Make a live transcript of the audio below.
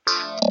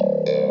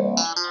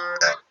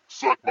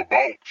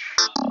balch.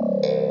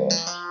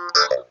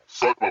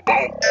 Suck my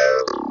balch.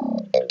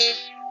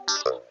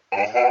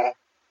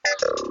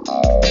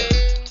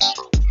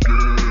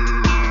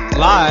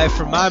 Live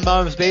from my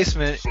mom's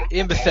basement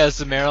in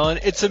Bethesda,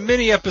 Maryland, it's a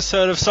mini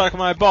episode of Suck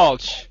My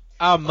Baltche.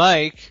 I'm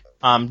Mike.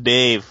 I'm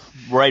Dave.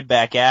 Right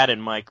back at it,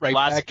 Mike.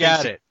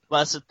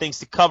 Lots of things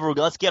to cover.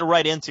 Let's get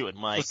right into it,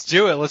 Mike. Let's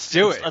do it.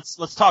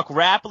 Let's talk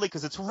rapidly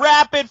because it's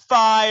rapid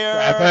fire.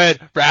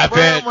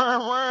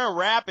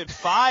 Rapid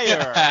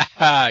fire.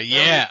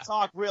 Yeah. We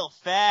talk real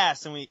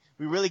fast and we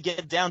really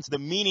get down to the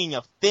meaning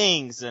of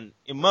things and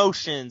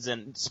emotions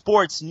and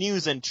sports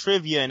news and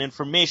trivia and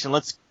information.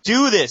 Let's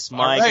do this,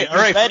 Mike. All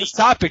right. First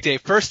topic,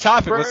 Dave. Let's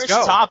go. First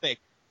topic.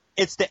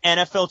 It's the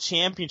NFL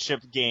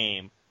championship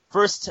game.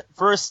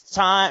 First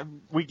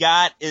time we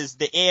got is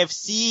the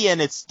AFC,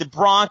 and it's the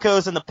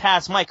Broncos and the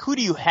Pats. Mike, who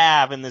do you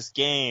have in this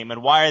game,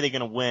 and why are they going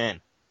to win?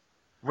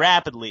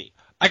 Rapidly.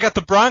 I got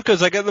the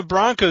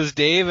Broncos,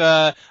 Dave.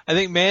 I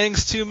think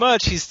Manning's too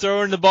much. He's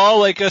throwing the ball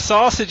like a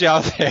sausage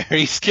out there.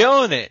 He's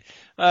killing it.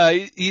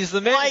 He's the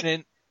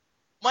man.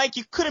 Mike,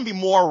 you couldn't be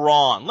more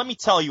wrong. Let me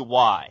tell you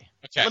why.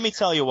 Okay.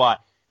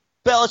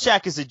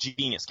 Belichick is a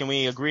genius. Can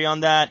we agree on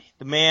that?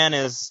 The man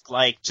is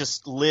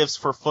just lives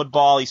for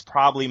football. He's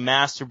probably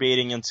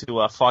masturbating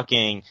into a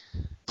fucking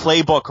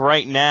playbook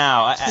right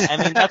now. I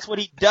mean, that's what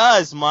he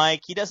does,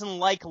 Mike. He doesn't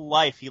like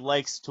life. He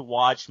likes to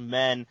watch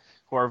men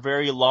who are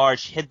very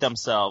large hit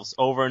themselves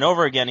over and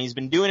over again. He's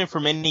been doing it for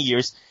many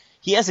years.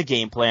 He has a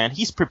game plan.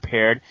 He's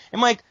prepared. And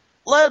Mike,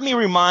 let me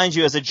remind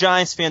you, as a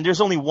Giants fan,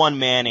 there's only one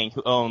Manning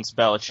who owns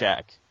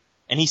Belichick.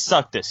 And he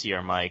sucked this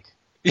year, Mike.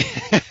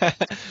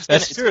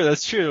 That's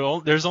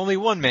true. There's only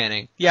one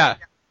Manning. Yeah.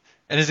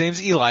 And his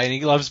name's Eli, and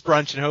he loves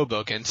brunch in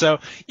Hoboken. So,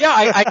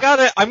 yeah,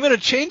 I'm gonna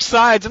change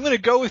sides. I'm gonna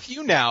go with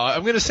you now.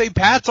 I'm gonna say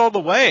Pats all the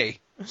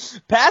way.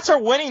 Pats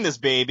are winning this,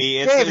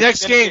 baby.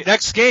 Next game.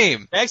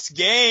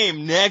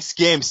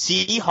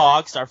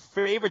 Seahawks, our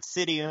favorite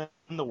city in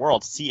the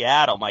world,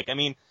 Seattle, Mike. I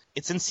mean,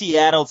 it's in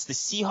Seattle. It's the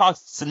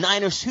Seahawks. It's the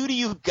Niners. Who do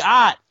you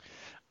got?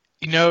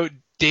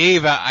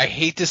 Dave, I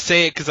hate to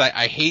say it because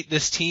I hate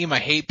this team. I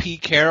hate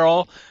Pete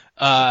Carroll.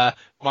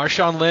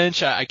 Marshawn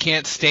Lynch, I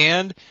can't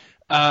stand.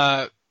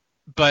 But,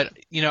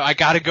 I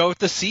got to go with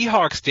the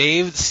Seahawks,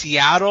 Dave.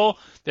 Seattle,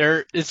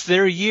 it's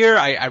their year.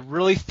 I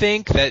really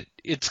think that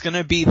it's going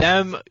to be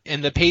them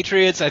and the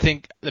Patriots. I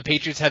think the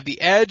Patriots have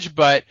the edge,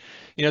 but,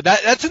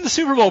 that's in the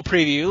Super Bowl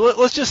preview.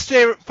 Let's just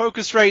stay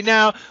focused right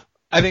now.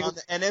 I think on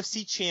the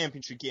NFC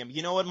Championship game.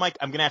 You know what, Mike?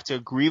 I'm going to have to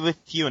agree with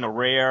you in a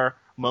rare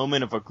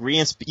moment of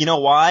agreement. You know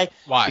why?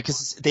 Why?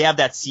 Because they have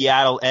that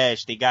Seattle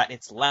edge.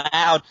 It's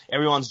loud.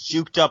 Everyone's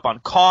juked up on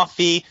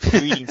coffee.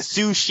 They're eating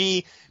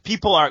sushi.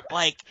 People are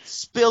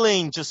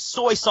spilling just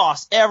soy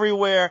sauce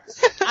everywhere.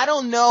 I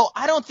don't know.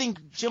 I don't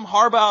think Jim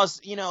Harbaugh's,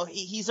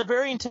 he's a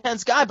very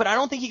intense guy, but I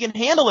don't think he can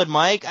handle it,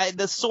 Mike.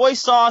 The soy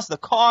sauce, the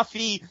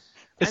coffee.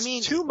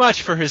 It's too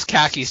much for his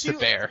khakis to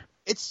bear.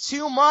 It's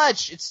too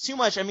much.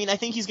 I mean, I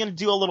think he's going to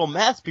do a little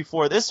meth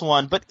before this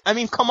one, but I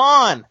mean, come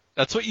on.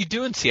 That's what you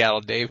do in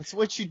Seattle, Dave. That's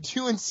what you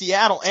do in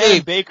Seattle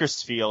and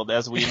Bakersfield,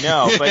 as we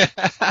know,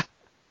 but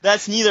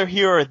that's neither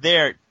here or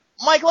there.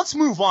 Mike, let's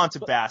move on to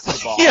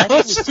basketball. Yeah,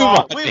 let's move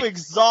on. We've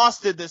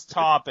exhausted this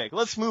topic.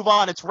 Let's move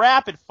on. It's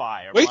rapid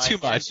fire. Way Mike. too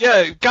much.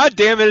 Yeah, God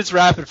damn it, it's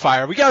rapid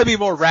fire. We got to be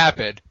more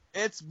rapid.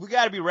 We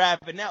got to be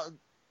rapid. Now,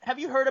 have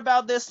you heard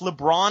about this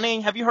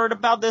Lebroning? Have you heard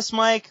about this,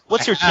 Mike?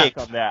 What's your take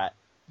on that?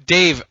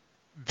 Dave,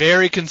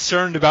 very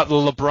concerned about the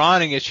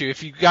Lebroning issue.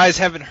 If you guys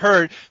haven't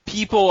heard,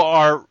 people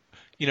are,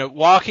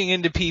 walking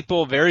into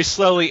people very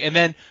slowly and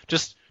then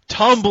just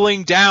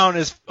tumbling down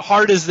as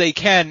hard as they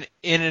can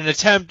in an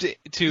attempt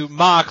to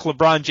mock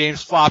LeBron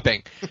James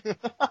flopping.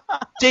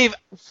 Dave,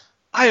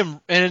 and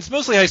it's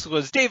mostly high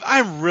schoolers. Dave,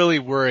 I'm really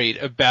worried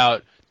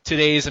about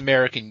today's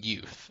American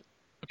youth.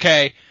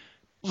 Okay?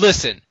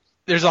 Listen,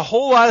 there's a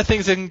whole lot of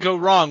things that can go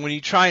wrong when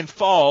you try and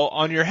fall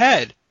on your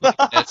head.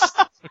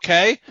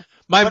 Okay?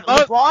 But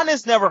LeBron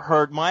is never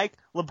hurt, Mike.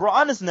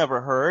 LeBron is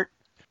never hurt.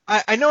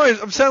 I know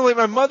I'm sounding like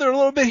my mother a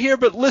little bit here,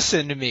 but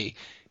listen to me.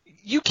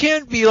 You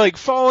can't be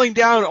falling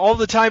down all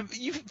the time.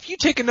 If you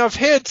take enough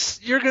hits,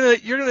 you're gonna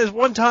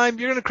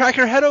crack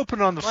your head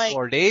open on the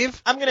floor,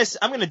 Dave. I'm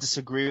gonna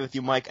disagree with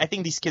you, Mike. I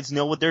think these kids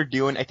know what they're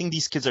doing. I think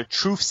these kids are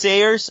truth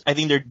sayers. I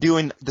think they're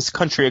doing this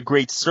country a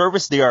great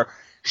service. They are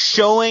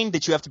showing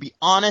that you have to be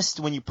honest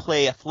when you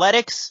play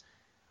athletics.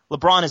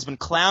 LeBron has been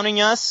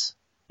clowning us.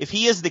 If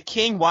he is the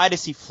king, why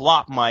does he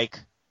flop, Mike?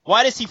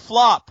 Why does he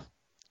flop?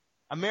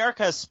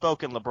 America has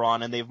spoken,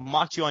 LeBron, and they've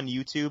mocked you on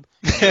YouTube.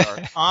 And there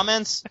are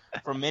comments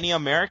from many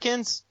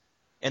Americans,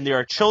 and there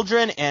are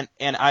children, and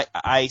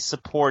I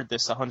support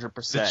this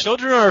 100%. The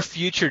children are our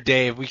future,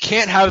 Dave. We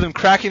can't have them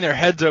cracking their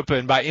heads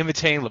open by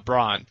imitating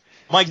LeBron.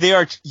 Mike, they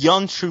are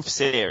young truth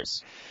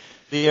sayers.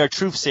 They are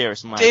truth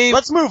sayers, Mike. Dave,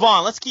 let's move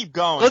on. Let's keep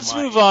going, Let's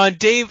Mike. move on.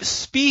 Dave,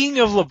 speaking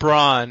of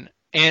LeBron,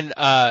 and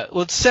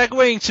let's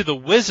segue into the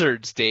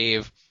Wizards,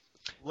 Dave.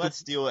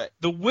 Let's do it.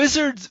 The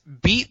Wizards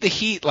beat the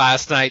Heat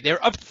last night. They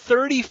were up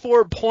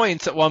 34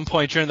 points at one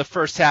point during the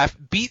first half,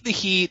 beat the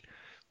Heat,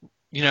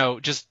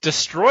 just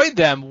destroyed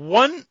them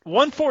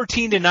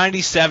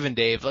 114-97,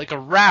 Dave, like a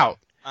rout.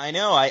 I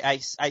know. I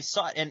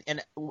saw it,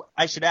 and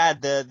I should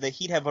add the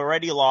Heat have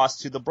already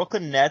lost to the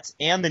Brooklyn Nets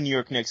and the New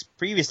York Knicks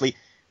previously.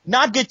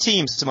 Not good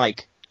teams,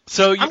 Mike.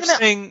 So you're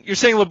saying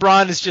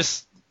LeBron is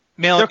just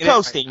mailing? They're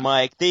coasting,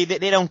 Mike. They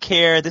don't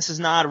care. This is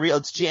not real.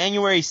 It's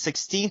January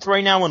 16th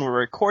right now when we're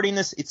recording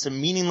this. It's a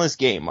meaningless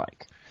game,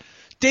 Mike.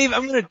 Dave,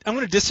 I'm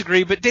gonna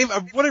disagree, but Dave,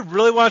 what I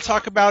really want to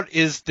talk about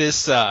is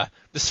this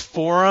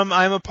forum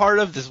I'm a part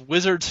of, this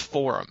Wizards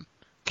forum.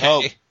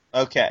 Okay.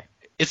 Oh, okay.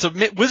 It's a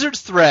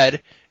Wizards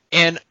thread.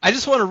 And I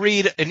just want to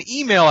read an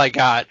email I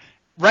got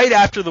right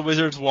after the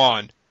Wizards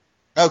won.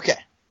 Okay.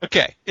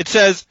 Okay. It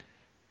says,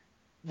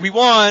 "We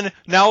won.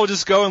 Now we'll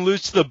just go and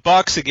lose to the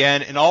Bucks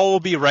again, and all will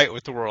be right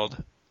with the world."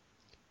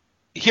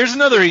 Here's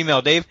another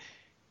email, Dave.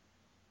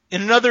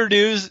 In another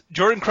news,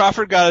 Jordan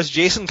Crawford got us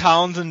Jason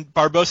Collins and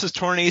Barbosa's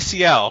torn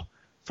ACL.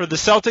 For the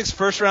Celtics,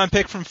 first-round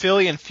pick from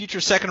Philly and future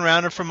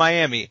second-rounder from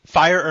Miami.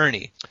 Fire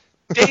Ernie.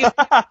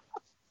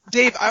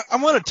 Dave, I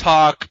want to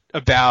talk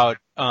about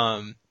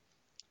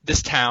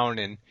this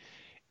town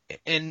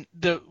and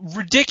the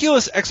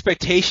ridiculous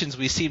expectations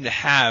we seem to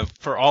have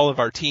for all of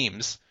our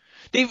teams.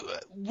 Dave,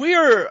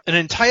 we're an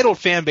entitled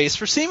fan base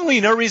for seemingly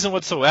no reason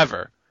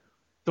whatsoever.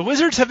 The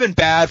Wizards have been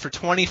bad for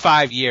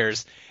 25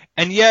 years,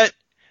 and yet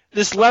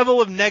this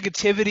level of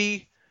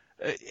negativity,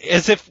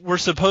 as if we're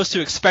supposed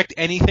to expect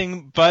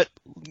anything but,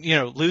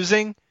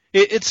 losing,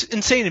 it's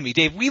insane to me,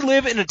 Dave. We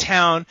live in a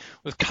town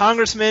with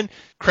congressmen,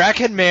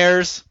 crackhead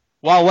mayors,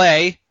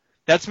 Wale.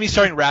 That's me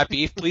starting rap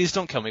beef. Please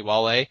don't kill me,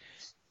 Wale.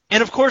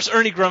 And of course,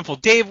 Ernie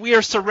Grunfeld. Dave, we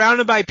are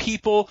surrounded by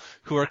people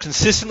who are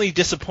consistently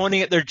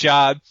disappointing at their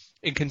job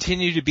and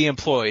continue to be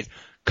employed.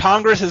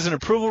 Congress has an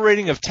approval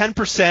rating of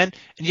 10%,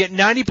 and yet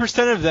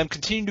 90% of them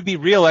continue to be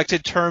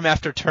reelected term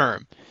after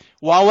term.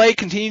 Wale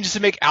continues to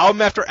make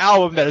album after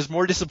album that is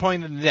more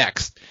disappointing than the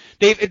next.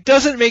 Dave, it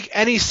doesn't make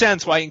any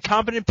sense why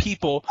incompetent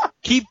people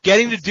keep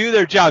getting to do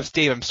their jobs.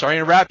 Dave, I'm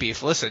starting a rap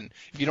beef. Listen,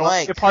 if you don't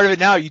want to be a part of it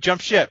now, you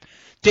jump ship.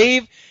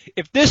 Dave,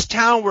 if this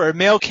town were a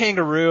male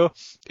kangaroo,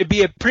 it'd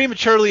be a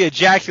prematurely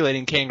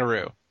ejaculating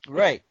kangaroo.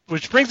 Right.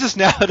 Which brings us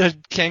now to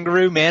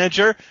kangaroo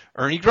manager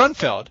Ernie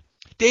Grunfeld.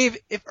 Dave,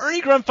 if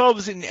Ernie Grunfeld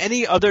was in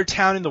any other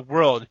town in the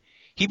world,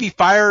 he'd be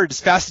fired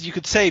as fast as you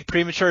could say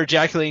premature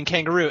ejaculating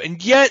kangaroo.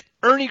 And yet,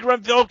 Ernie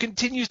Grunfeld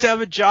continues to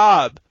have a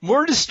job.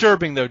 More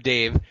disturbing, though,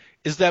 Dave,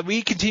 is that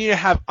we continue to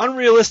have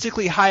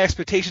unrealistically high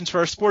expectations for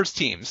our sports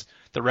teams.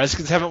 The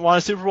Redskins haven't won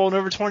a Super Bowl in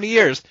over 20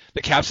 years.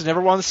 The Caps have never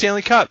won the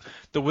Stanley Cup.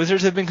 The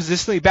Wizards have been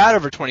consistently bad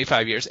over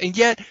 25 years. And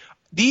yet,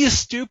 these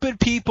stupid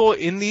people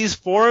in these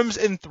forums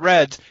and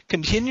threads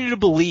continue to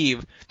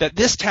believe that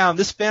this town,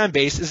 this fan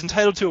base, is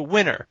entitled to a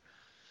winner.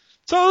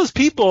 So all those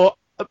people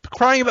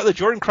crying about the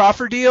Jordan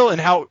Crawford deal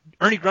and how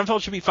Ernie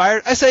Grunfeld should be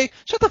fired, I say,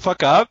 shut the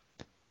fuck up.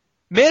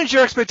 Manage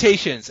your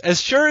expectations. As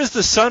sure as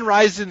the sun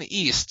rises in the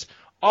east,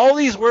 all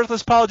these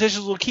worthless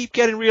politicians will keep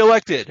getting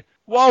reelected.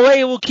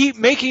 Wale will keep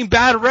making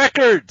bad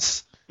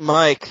records.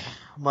 Mike,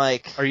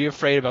 are you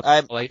afraid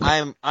about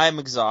Wale? I'm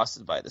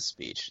exhausted by this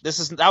speech.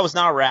 That was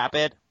not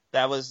rapid.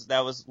 That was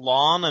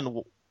long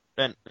and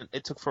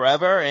it took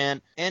forever.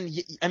 And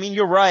I mean,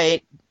 you're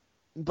right,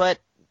 but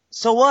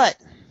so what?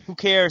 Who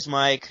cares,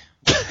 Mike?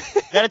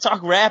 You got to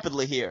talk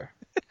rapidly here.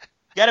 You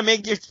got to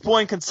make your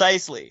point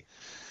concisely.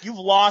 You've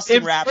lost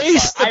in rapid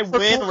fire. I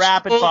win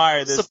rapid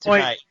fire this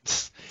tonight.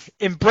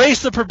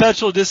 Embrace the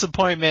perpetual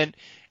disappointment.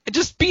 And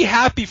just be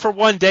happy for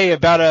one day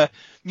about a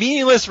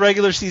meaningless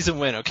regular season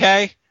win,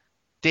 okay?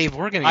 Dave,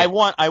 we're gonna. I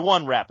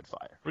won rapid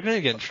fire. We're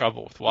gonna get in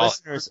trouble with Wale.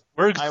 Listeners,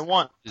 I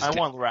won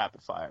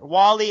rapid fire.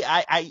 Wally,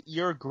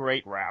 you're a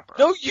great rapper.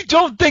 No, you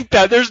don't think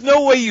that. There's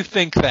no way you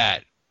think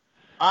that.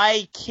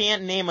 I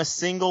can't name a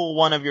single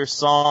one of your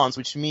songs,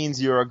 which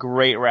means you're a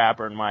great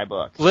rapper in my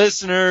book.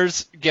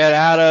 Listeners, get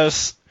at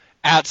us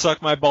at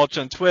Suck My Baltchhe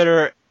on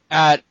Twitter,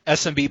 at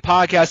SMB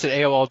Podcast at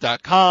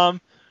AOL.com.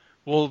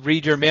 We'll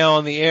read your mail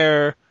on the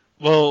air.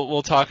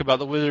 We'll talk about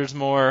the Wizards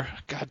more.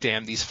 God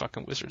damn these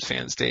fucking Wizards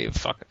fans, Dave.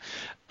 Fuck it.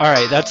 All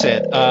right, that's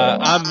it.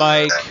 I'm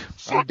Mike.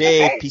 I'm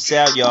Dave. Peace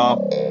out,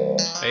 y'all.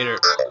 Later.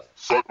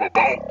 Suck my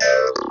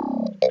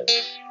ball.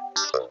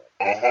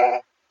 Uh-huh.